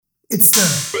It's the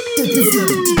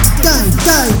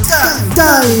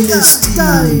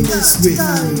Dynasty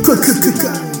with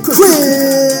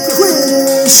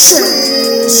Chris Sheng.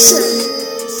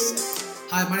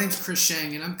 Hi, my name's Chris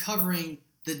Sheng, and I'm covering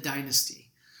the Dynasty.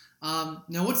 Now,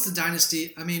 what's the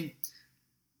Dynasty? I mean,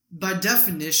 by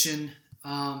definition,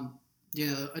 a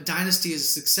dynasty is a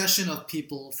succession of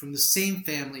people from the same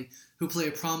family who play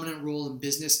a prominent role in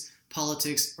business,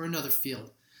 politics, or another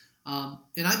field. And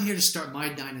I'm here to start my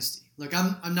dynasty. Look,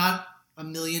 I'm not a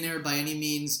millionaire by any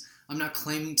means. I'm not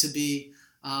claiming to be.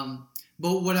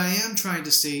 But what I am trying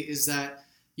to say is that,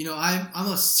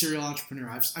 I'm a serial entrepreneur.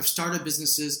 I've started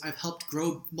businesses. I've helped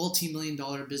grow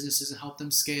multi-million-dollar businesses and help them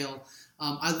scale.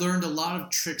 I learned a lot of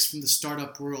tricks from the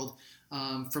startup world,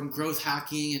 from growth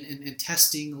hacking and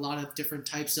testing a lot of different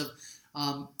types of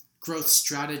growth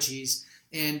strategies.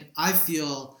 And I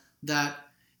feel that,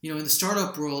 in the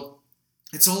startup world,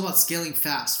 it's all about scaling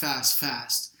fast.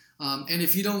 And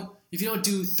if you don't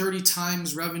do 30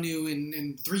 times revenue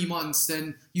in 3 months,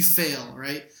 then you fail,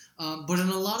 right? But in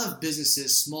a lot of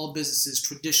businesses, small businesses,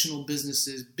 traditional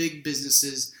businesses, big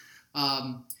businesses,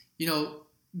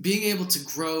 being able to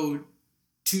grow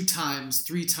 2 times,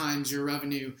 3 times your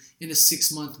revenue in a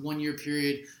 6-month, 1-year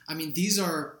period, I mean, these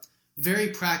are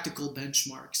very practical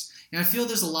benchmarks. And I feel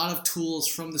there's a lot of tools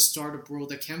from the startup world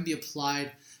that can be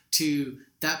applied to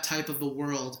that type of a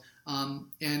world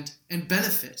and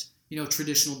benefit,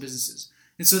 traditional businesses.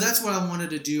 And so that's what I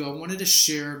wanted to do. I wanted to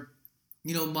share,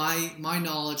 my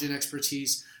knowledge and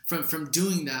expertise from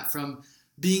doing that, from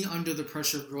being under the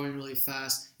pressure of growing really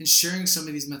fast and sharing some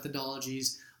of these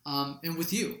methodologies and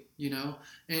with you,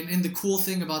 And the cool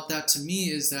thing about that to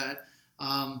me is that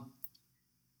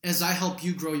as I help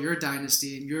you grow your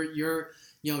dynasty and your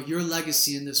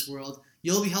legacy in this world,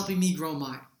 you'll be helping me grow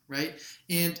mine, right?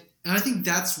 And I think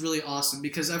that's really awesome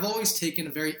because I've always taken a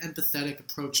very empathetic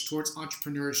approach towards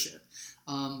entrepreneurship.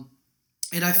 And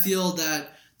I feel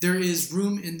that there is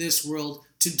room in this world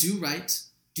to do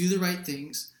the right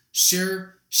things,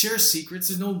 share secrets.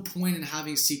 There's no point in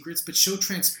having secrets, but show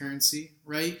transparency,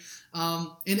 right?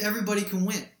 And everybody can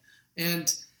win.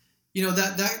 And,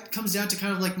 that comes down to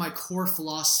kind of like my core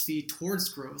philosophy towards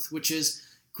growth, which is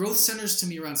growth centers to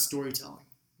me around storytelling,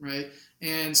 right?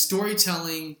 And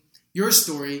storytelling, your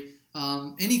story,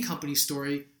 any company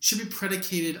story, should be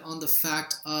predicated on the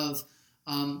fact of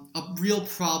a real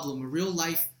problem, a real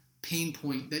life pain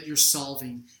point that you're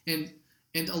solving, and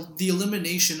the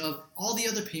elimination of all the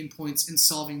other pain points in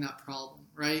solving that problem,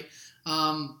 right?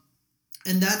 And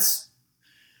that's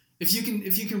if you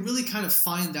can really kind of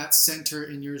find that center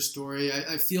in your story,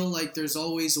 I feel like there's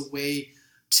always a way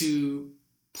to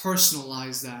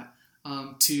personalize that,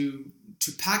 to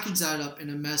package that up in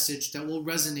a message that will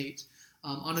resonate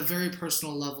on a very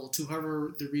personal level to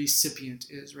whoever the recipient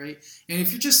is, right? And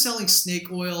if you're just selling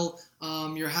snake oil,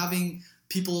 you're having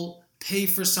people pay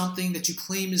for something that you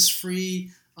claim is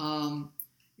free, I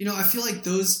feel like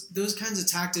those kinds of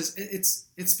tactics,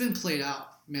 it's been played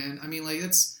out, man. I mean, like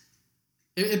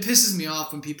it pisses me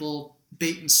off when people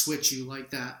bait and switch you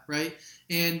like that, right?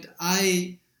 And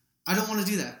I don't want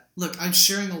to do that. Look, I'm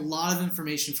sharing a lot of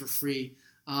information for free.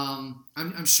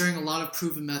 I'm sharing a lot of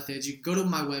proven methods. You can go to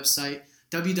my website,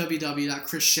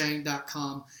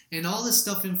 www.chrissheng.com, and all this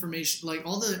stuff, information, like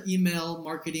all the email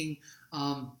marketing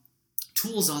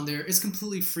tools on there, is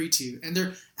completely free to you. And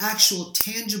they're actual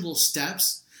tangible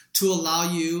steps to allow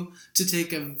you to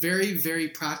take a very, very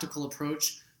practical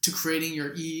approach to creating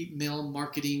your email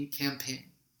marketing campaign,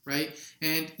 right?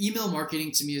 And email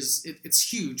marketing to me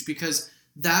it's huge because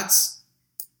that's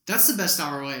the best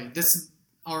ROI. That's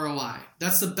ROI.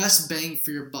 That's the best bang for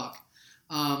your buck.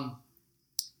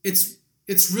 It's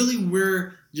really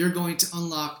where you're going to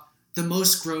unlock the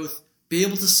most growth, be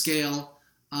able to scale,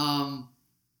 and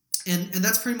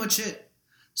that's pretty much it.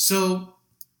 So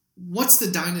what's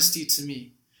the dynasty to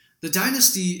me? The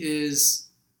dynasty is,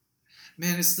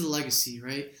 man, it's the legacy,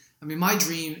 right? I mean, my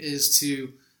dream is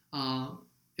to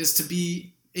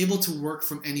be able to work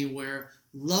from anywhere,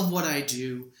 love what I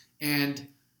do, and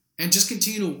just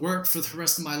continue to work for the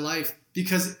rest of my life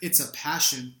because it's a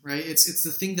passion, right? It's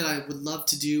the thing that I would love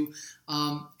to do.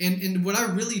 And what I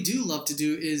really do love to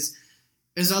do is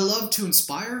I love to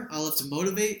inspire, I love to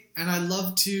motivate, and I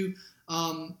love to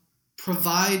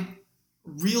provide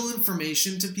real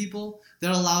information to people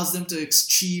that allows them to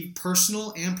achieve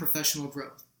personal and professional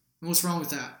growth. And what's wrong with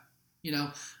that?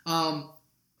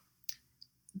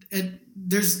 And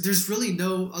there's really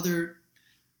no other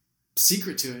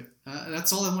secret to it.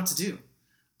 That's all I want to do.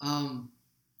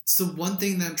 It's the one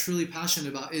thing that I'm truly passionate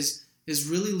about is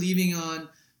really leaving on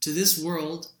to this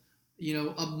world,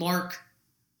 a mark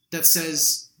that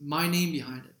says my name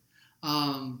behind it.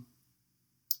 Another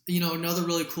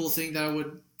really cool thing that I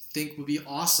would think would be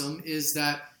awesome is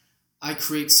that I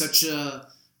create such a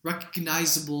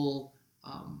recognizable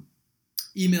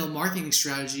email marketing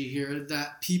strategy here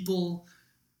that people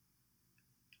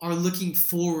are looking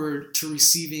forward to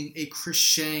receiving a Chris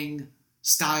Sheng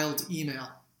styled email,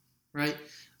 right?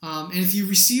 And if you've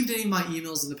received any of my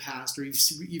emails in the past, or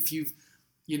if you've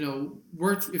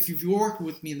worked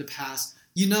with me in the past,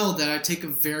 you know that I take a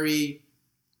very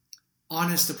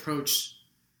honest approach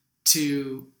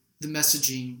to the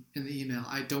messaging in the email.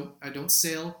 I don't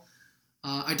sell.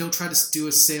 I don't try to do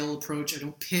a sale approach. I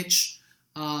don't pitch.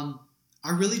 I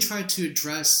really try to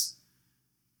address,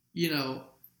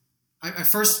 I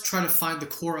first try to find the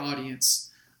core audience,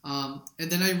 and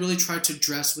then I really try to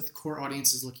address what the core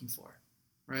audience is looking for,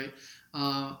 right?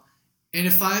 And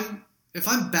if I'm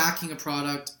backing a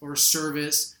product or a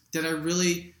service that I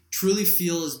really truly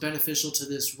feel is beneficial to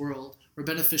this world or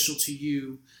beneficial to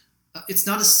you, it's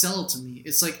not a sell to me.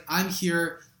 It's like I'm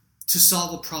here to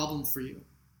solve a problem for you,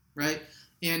 right?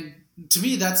 And to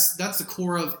me, that's the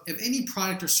core of any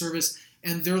product or service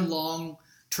and their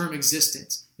long-term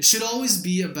existence. It should always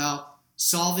be about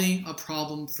solving a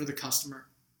problem for the customer.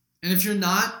 And if you're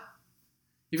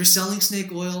selling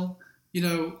snake oil,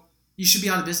 you should be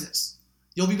out of business.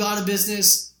 You'll be out of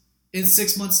business in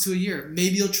 6 months to a year.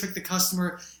 Maybe you'll trick the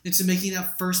customer into making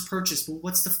that first purchase. But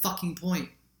what's the fucking point,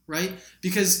 right?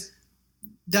 Because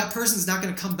that person's not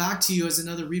going to come back to you as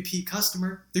another repeat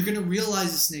customer. They're going to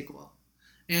realize it's snake oil.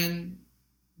 And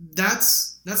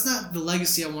that's not the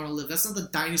legacy I want to live. That's not the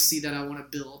dynasty that I want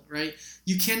to build, right?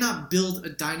 You cannot build a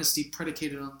dynasty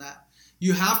predicated on that.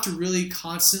 You have to really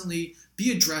constantly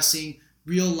be addressing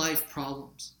real life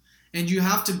problems. And you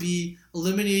have to be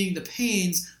eliminating the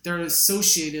pains that are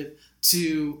associated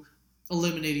to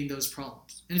eliminating those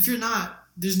problems. And if you're not,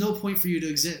 there's no point for you to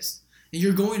exist. And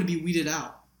you're going to be weeded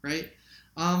out, right?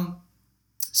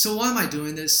 So why am I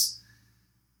doing this?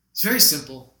 It's very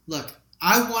simple. Look,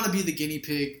 I want to be the guinea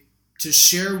pig to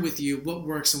share with you what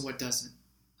works and what doesn't.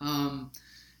 I've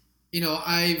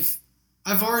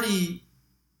already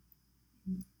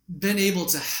been able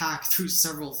to hack through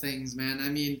several things, man. I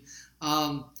mean,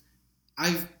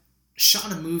 I've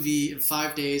shot a movie in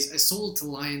 5 days. I sold it to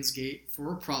Lionsgate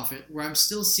for a profit, where I'm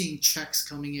still seeing checks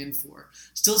coming in for,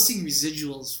 still seeing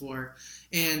residuals for,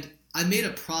 and I made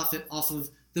a profit off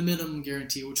of the minimum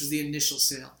guarantee, which was the initial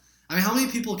sale. I mean, how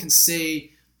many people can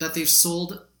say that they've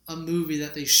sold a movie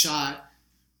that they shot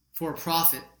for a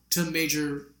profit to a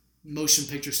major motion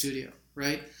picture studio,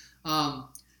 right?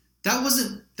 That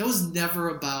was never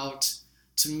about,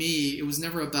 to me, it was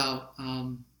never about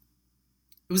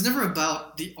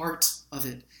the art of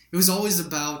it. It was always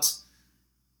about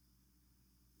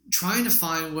trying to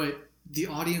find what the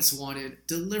audience wanted,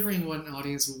 delivering what an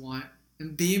audience would want,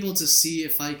 and be able to see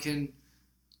if I can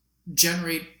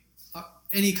generate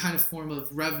any kind of form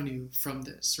of revenue from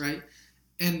this, right?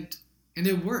 And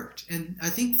it worked. And I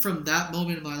think from that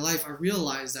moment in my life, I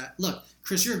realized that, look,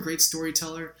 Chris, you're a great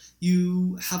storyteller.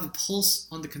 You have a pulse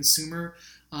on the consumer.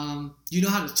 You know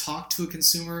how to talk to a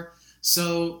consumer.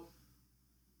 So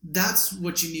that's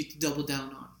what you need to double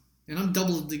down on. And I'm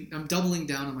doubling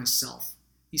down on myself,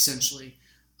 essentially.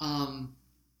 And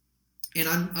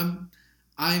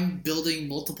I'm building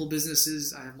multiple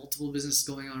businesses. I have multiple businesses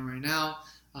going on right now.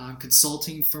 I'm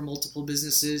consulting for multiple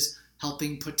businesses,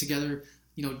 helping put together,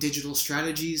 digital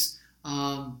strategies,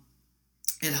 and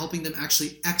helping them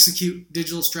actually execute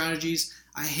digital strategies.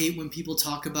 I hate when people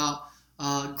talk about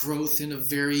growth in a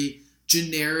very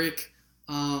generic,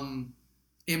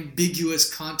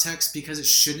 ambiguous context, because it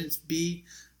shouldn't be,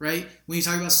 right? When you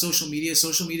talk about social media is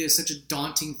such a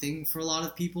daunting thing for a lot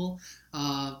of people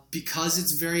because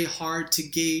it's very hard to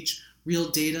gauge real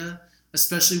data,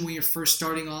 especially when you're first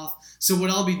starting off. So what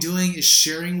I'll be doing is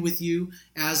sharing with you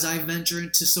as I venture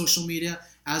into social media,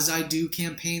 as I do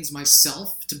campaigns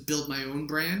myself to build my own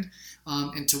brand,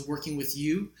 and to working with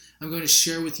you. I'm going to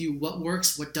share with you what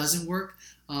works, what doesn't work.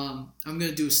 I'm going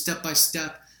to do a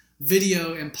step-by-step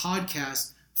video and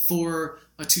podcast for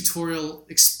a tutorial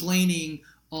explaining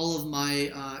all of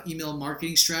my email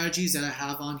marketing strategies that I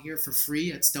have on here for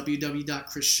free. It's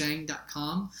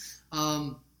www.chrissheng.com.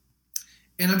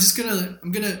 And I'm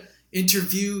gonna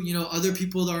interview, other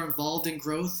people that are involved in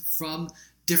growth from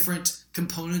different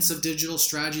components of digital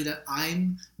strategy that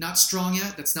I'm not strong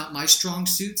at. That's not my strong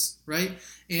suits, right?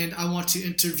 And I want to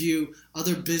interview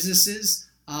other businesses,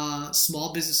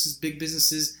 small businesses, big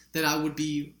businesses that I would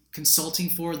be consulting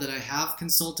for, that I have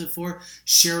consulted for,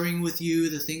 sharing with you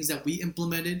the things that we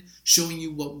implemented, showing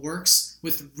you what works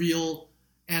with real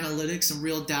analytics and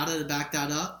real data to back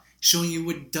that up. showing you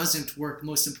what doesn't work,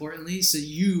 most importantly, so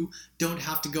you don't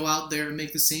have to go out there and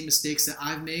make the same mistakes that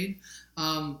I've made.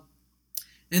 And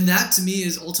that to me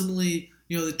is ultimately,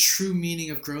 the true meaning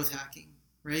of growth hacking,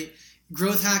 right?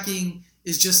 Growth hacking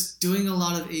is just doing a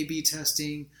lot of A/B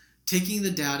testing, taking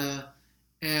the data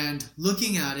and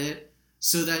looking at it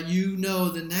so that you know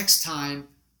the next time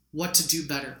what to do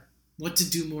better, what to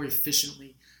do more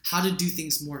efficiently, how to do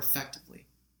things more effectively.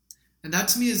 And that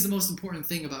to me is the most important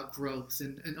thing about growth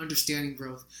and understanding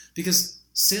growth, because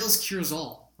sales cures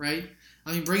all, right?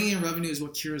 I mean, bringing in revenue is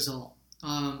what cures all.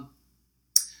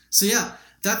 So yeah,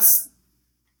 that's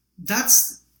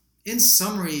in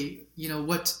summary,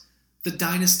 what the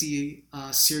Dynasty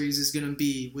series is going to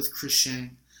be with Chris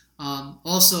Sheng.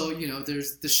 Also,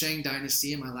 there's the Sheng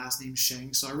Dynasty, and my last name's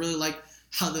Sheng, so I really like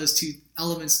how those two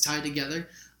elements tie together.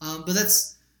 But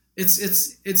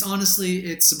it's honestly,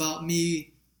 it's about me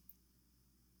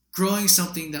growing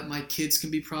something that my kids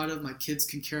can be proud of, my kids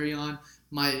can carry on,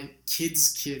 my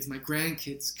kids, my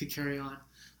grandkids could carry on.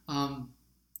 I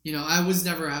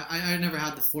never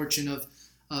had the fortune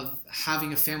of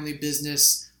having a family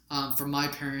business from my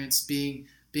parents being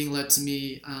left to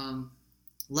me.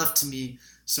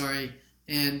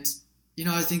 And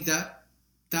I think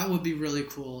that would be really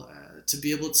cool to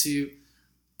be able to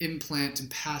implant and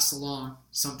pass along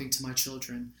something to my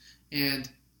children. And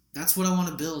that's what I want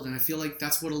to build, and I feel like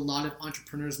that's what a lot of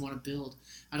entrepreneurs want to build.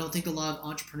 I don't think a lot of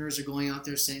entrepreneurs are going out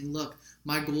there saying, look,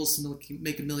 my goal is to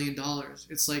make $1 million.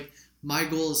 It's like, my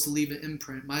goal is to leave an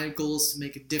imprint. My goal is to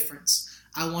make a difference.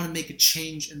 I want to make a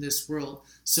change in this world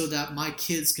so that my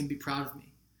kids can be proud of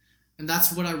me. And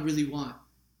that's what I really want.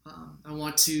 I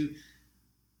want to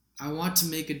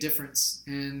make a difference.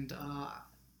 And,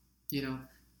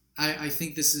 I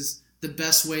think this is the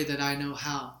best way that I know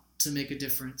how to make a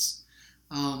difference.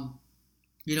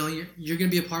 You're going to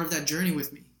be a part of that journey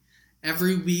with me.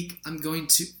 Every week, I'm going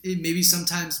to, maybe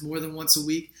sometimes more than once a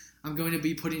week, I'm going to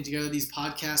be putting together these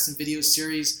podcasts and video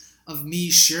series of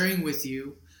me sharing with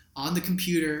you on the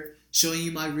computer, showing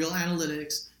you my real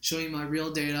analytics, showing you my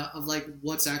real data of like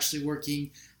what's actually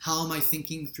working, how am I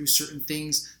thinking through certain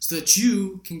things, so that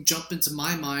you can jump into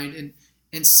my mind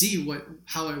and see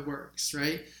how it works,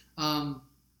 right?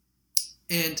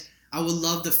 And I would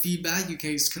love the feedback. You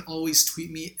guys can always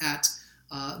tweet me at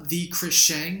the Chris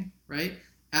Sheng, right?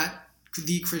 At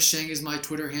the Chris Sheng is my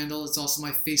Twitter handle. It's also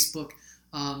my Facebook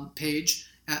page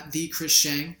at the Chris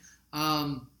Sheng.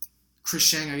 Chris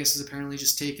Sheng, I guess, is apparently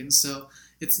just taken, so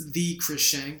it's the Chris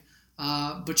Sheng.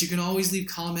 But you can always leave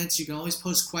comments. You can always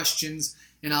post questions,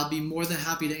 and I'll be more than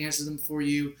happy to answer them for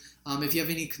you. If you have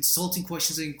any consulting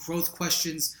questions, any growth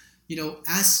questions,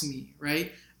 ask me,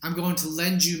 right? I'm going to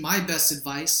lend you my best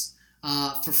advice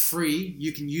for free.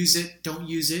 You can use it, don't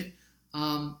use it.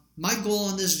 My goal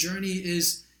on this journey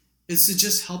is to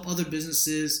just help other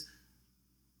businesses,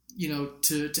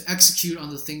 to execute on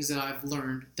the things that I've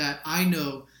learned that I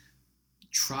know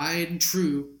tried and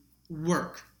true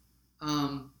work.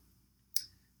 Some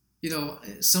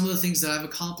of the things that I've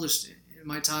accomplished in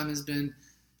my time has been,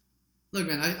 look,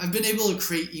 man, I've been able to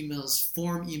create emails,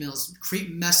 form emails,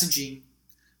 create messaging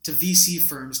to VC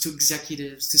firms, to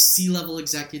executives, to C-level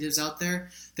executives out there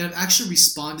that have actually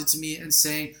responded to me and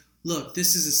saying, look,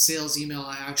 this is a sales email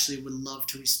I actually would love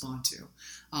to respond to.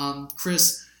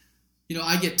 Chris,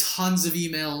 I get tons of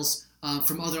emails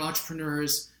from other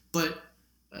entrepreneurs, but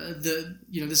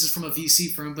this is from a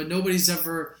VC firm, but nobody's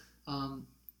ever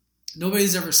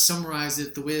summarized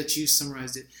it the way that you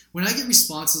summarized it. When I get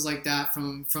responses like that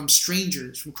from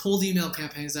strangers, from cold email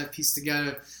campaigns that I've pieced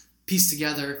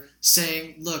together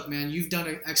saying, look, man, you've done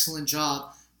an excellent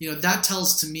job, that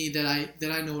tells to me that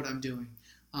I know what I'm doing.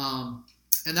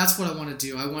 And that's what I want to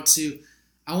do. I want to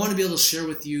be able to share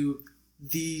with you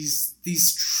these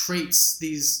traits,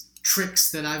 these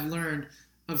tricks that I've learned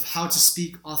of how to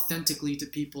speak authentically to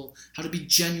people, how to be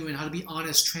genuine, how to be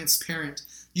honest, transparent,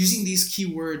 using these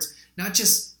keywords, not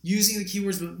just using the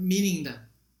keywords, but meaning them,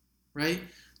 right?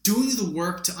 Doing the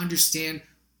work to understand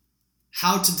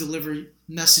how to deliver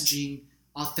messaging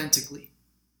authentically.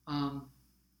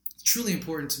 It's truly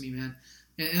important to me, man.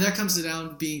 And that comes down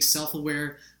to being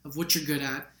self-aware of what you're good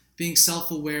at, being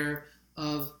self-aware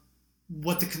of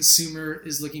what the consumer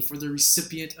is looking for, the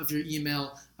recipient of your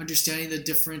email, understanding the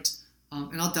different,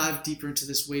 and I'll dive deeper into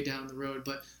this way down the road,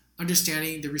 but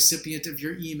understanding the recipient of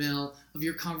your email, of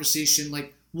your conversation,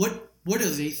 like what are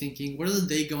they thinking? What are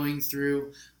they going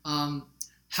through?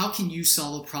 How can you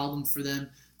solve a problem for them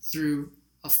through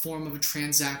a form of a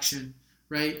transaction,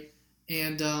 right?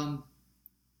 And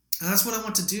that's what I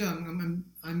want to do.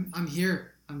 I'm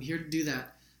here. I'm here to do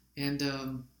that.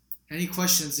 And any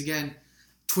questions, again,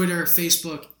 Twitter,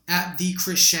 Facebook, at the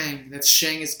Chris Sheng. That's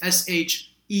Sheng is SHENG.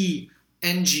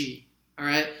 All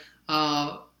right.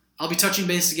 I'll be touching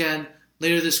base again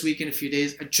later this week in a few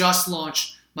days. I just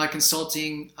launched my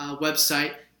consulting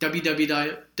website,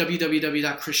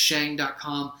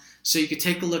 www.chrissheng.com, so you can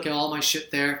take a look at all my shit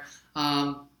there.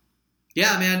 Yeah,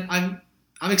 man, I'm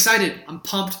excited. I'm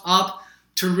pumped up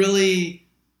to really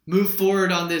move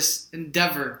forward on this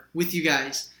endeavor with you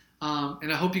guys.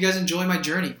 And I hope you guys enjoy my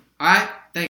journey. All right?